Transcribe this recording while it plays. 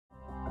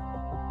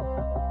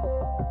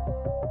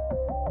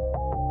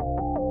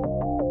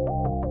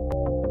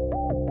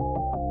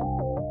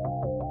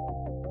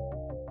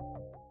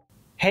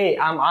Hey,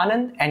 I'm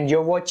Anand and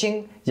you're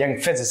watching Young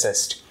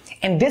Physicist.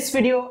 In this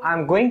video,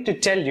 I'm going to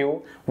tell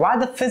you why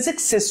the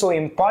physics is so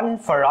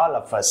important for all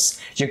of us.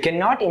 You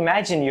cannot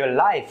imagine your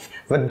life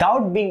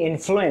without being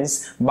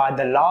influenced by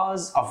the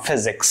laws of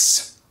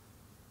physics.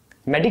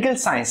 Medical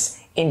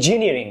science,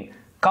 engineering,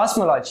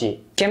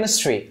 cosmology,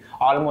 chemistry,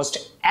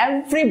 almost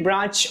every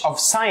branch of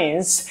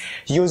science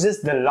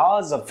uses the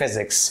laws of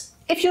physics.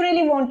 If you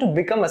really want to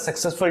become a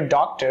successful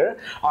doctor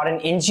or an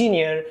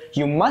engineer,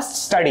 you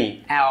must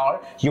study or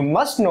you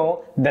must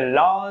know the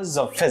laws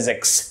of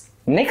physics.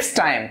 Next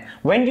time,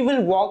 when you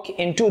will walk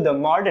into the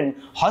modern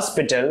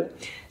hospital,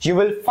 you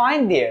will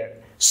find there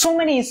so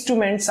many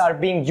instruments are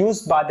being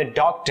used by the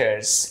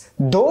doctors.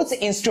 Those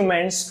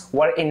instruments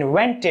were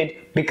invented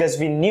because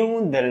we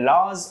knew the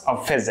laws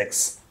of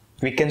physics.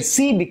 We can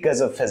see because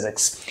of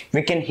physics.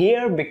 We can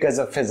hear because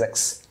of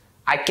physics.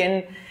 I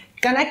can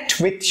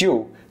connect with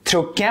you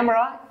through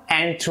camera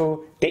and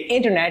through the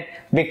internet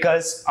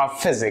because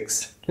of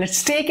physics.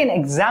 Let's take an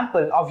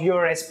example of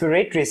your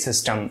respiratory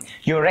system.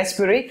 Your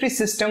respiratory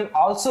system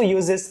also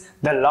uses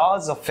the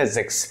laws of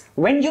physics.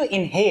 When you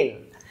inhale,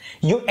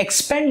 you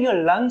expand your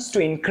lungs to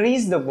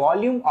increase the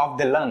volume of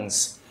the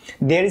lungs.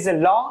 There is a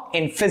law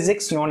in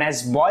physics known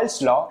as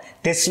Boyle's law.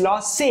 This law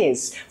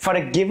says for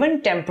a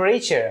given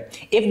temperature,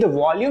 if the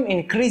volume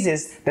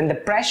increases, then the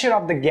pressure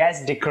of the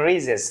gas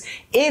decreases.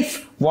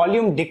 If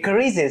volume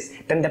decreases,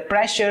 then the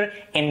pressure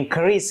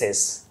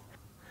increases.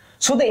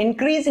 So the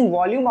increase in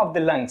volume of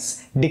the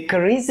lungs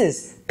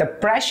decreases the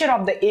pressure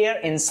of the air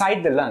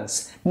inside the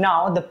lungs.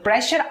 Now the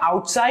pressure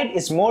outside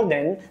is more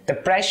than the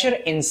pressure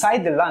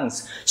inside the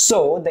lungs.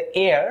 So the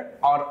air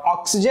or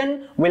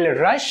oxygen will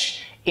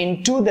rush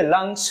into the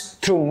lungs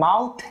through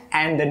mouth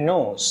and the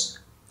nose.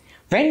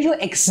 When you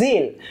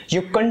exhale,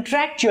 you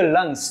contract your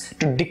lungs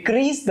to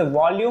decrease the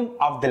volume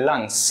of the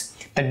lungs.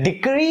 The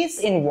decrease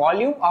in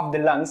volume of the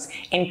lungs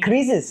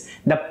increases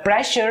the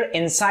pressure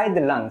inside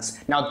the lungs.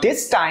 Now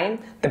this time,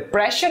 the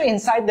pressure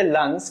inside the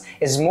lungs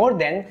is more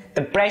than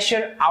the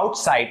pressure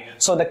outside.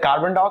 So the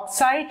carbon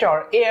dioxide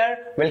or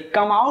air will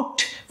come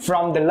out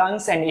from the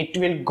lungs and it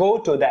will go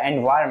to the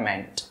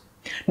environment.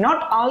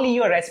 Not only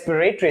your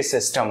respiratory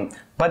system,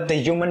 but the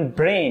human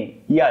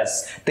brain.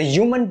 Yes, the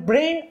human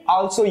brain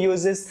also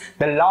uses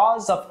the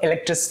laws of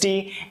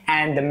electricity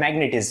and the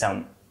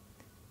magnetism.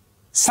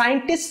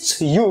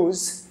 Scientists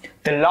use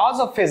the laws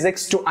of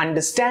physics to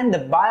understand the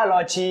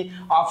biology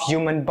of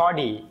human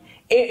body.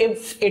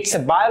 If it's a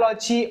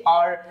biology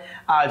or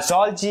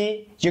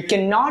zoology, you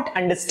cannot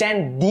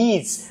understand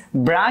these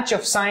branch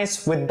of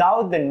science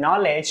without the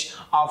knowledge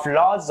of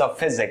laws of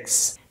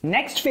physics.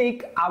 Next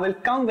week, I will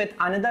come with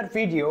another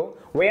video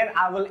where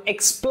I will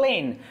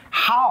explain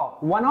how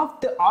one of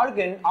the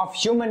organ of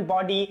human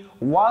body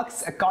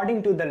works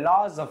according to the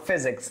laws of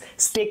physics.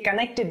 Stay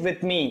connected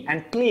with me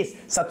and please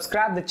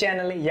subscribe the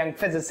channel Young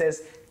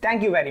Physicist.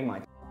 Thank you very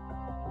much.